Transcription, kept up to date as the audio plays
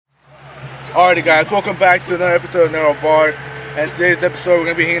Alrighty guys, welcome back to another episode of Narrow Bars. And today's episode we're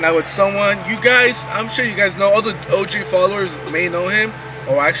going to be hanging out with someone you guys, I'm sure you guys know, all the OG followers may know him,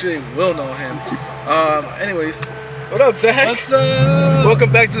 or actually will know him. Anyways, what up Zach? What's up?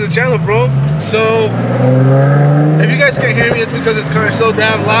 Welcome back to the channel, bro. So, if you guys can't hear me, it's because this car is so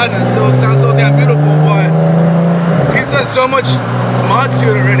damn loud and it sounds so damn beautiful, but he's done so much mods to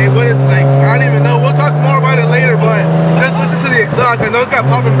it already. What is, like, I don't even know. We'll talk more about it later, but just listen to the exhaust. I know it's got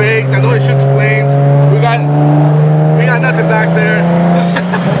popping bags. I know it shoots flames. We got nothing back there.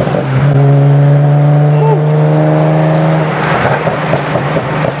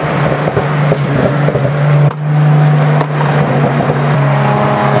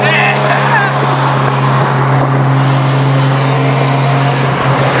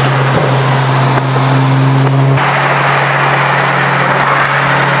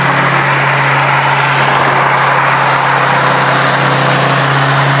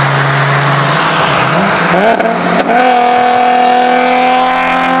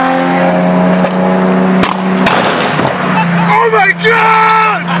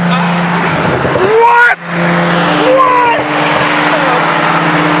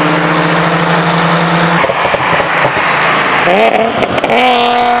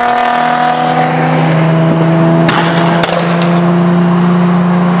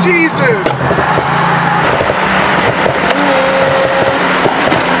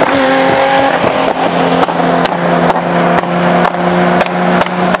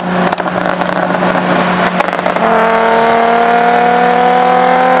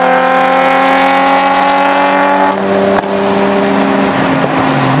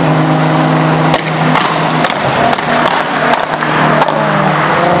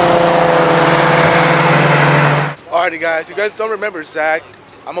 Alrighty guys, you guys don't remember Zach,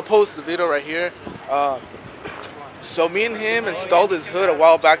 I'm gonna post the video right here. So me and him installed his hood a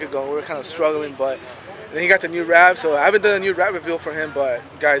while back ago. We were kind of struggling, but then he got the new wrap. So I haven't done a new wrap reveal for him, but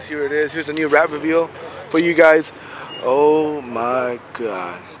guys, here it is. Here's a new wrap reveal for you guys. Oh my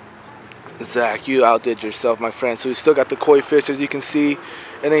god, Zach, you outdid yourself, my friend. So he's still got the koi fish, as you can see,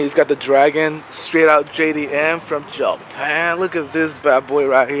 and then he's got the dragon, straight out JDM from Japan. Look at this bad boy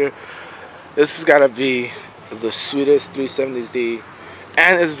right here. This has got to be the sweetest 370D,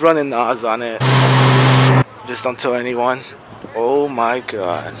 and it's running Nas on it. Just don't tell anyone. Oh my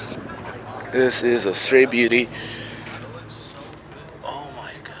god, this is a straight beauty. Oh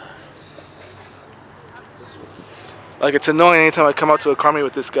my god, like, it's annoying anytime I come out to a car meet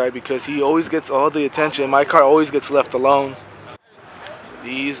with this guy because he always gets all the attention. My car always gets left alone.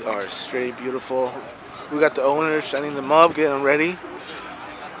 These are straight beautiful. We got the owner shining them up, getting them ready.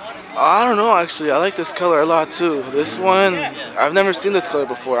 I don't know, actually. I like this color a lot too. This one, I've never seen this color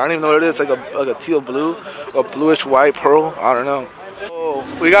before. I don't even know what it is. Like a teal blue, or bluish white pearl. I don't know.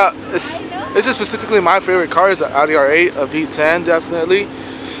 Oh, we got this. This is specifically my favorite car. It's an Audi R8, a V10, definitely.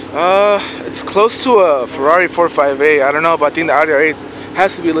 It's close to a Ferrari 458. I don't know, but I think the Audi R8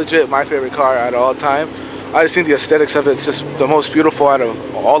 has to be legit my favorite car at all time. I just think the aesthetics of it is just the most beautiful out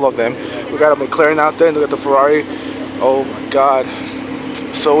of all of them. We got a McLaren out there, and we got the Ferrari. Oh my God.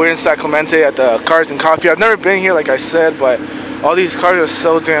 So we're in San Clemente at the Cars and Coffee. I've never been here, like I said, but all these cars are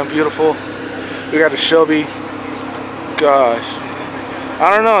so damn beautiful. We got a Shelby. Gosh,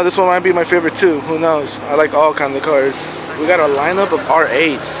 I don't know. This one might be my favorite too. Who knows? I like all kinds of cars. We got a lineup of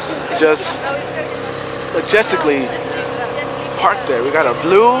R8s just majestically parked there. We got a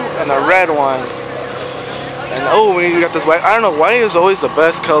blue and a red one. And oh, we got this white. I don't know. White is always the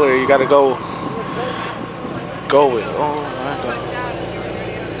best color. You gotta go with. Oh my God.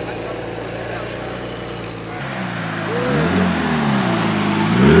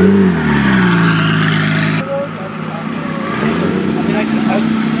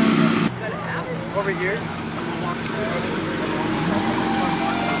 Over here.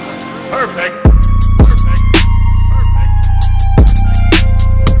 Perfect.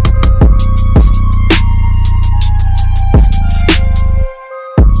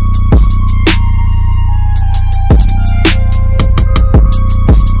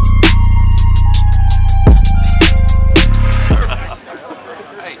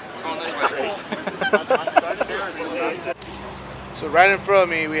 So right in front of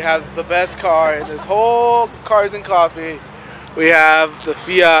me, we have the best car in this whole Cars and Coffee. We have the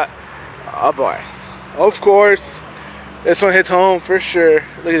Fiat Abarth. Of course, this one hits home for sure.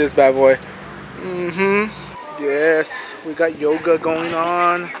 Look at this bad boy. Yes, we got yoga going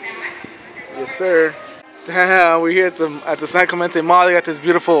on. Yes, sir. Damn, we're here at the San Clemente Mall. They got this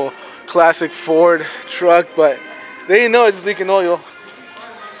beautiful classic Ford truck, but they didn't know it's leaking oil.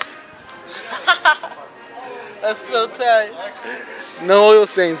 That's so tight. No oil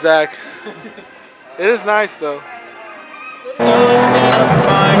stain, Zach. It is nice though.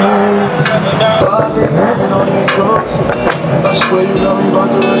 I swear you got me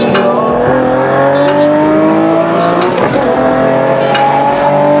about to risk it all.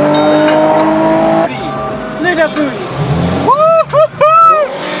 Look at that booty.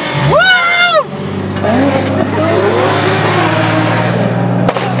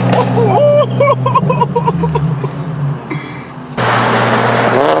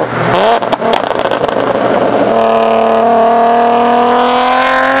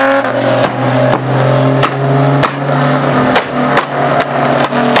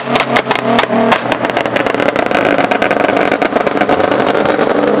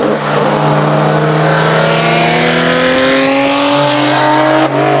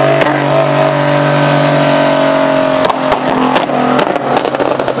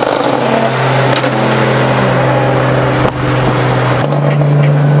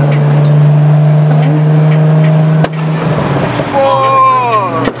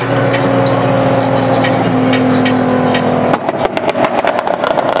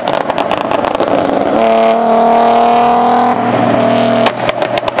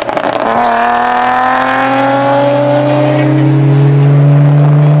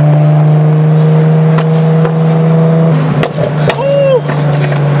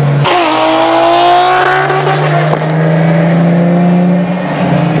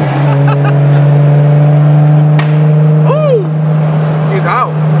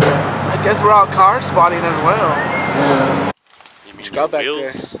 We're out car spotting as well. You What you got back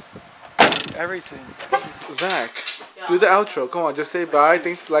wheels? there? Everything. Zach, do the outro. Come on, just say bye.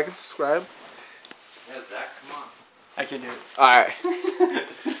 Thanks, like and subscribe. Yeah, Zach, come on. I can do it. Alright.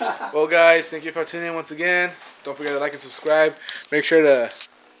 Well, guys, thank you for tuning in once again. Don't forget to like and subscribe. Make sure to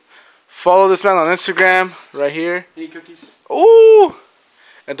follow this man on Instagram right here. Eat cookies. Ooh!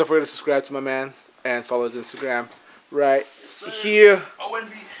 And don't forget to subscribe to my man and follow his Instagram right here.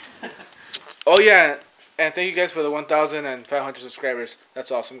 ONB. Oh, yeah. And thank you guys for the 1,500 subscribers.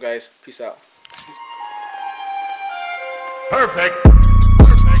 That's awesome, guys. Peace out. Perfect.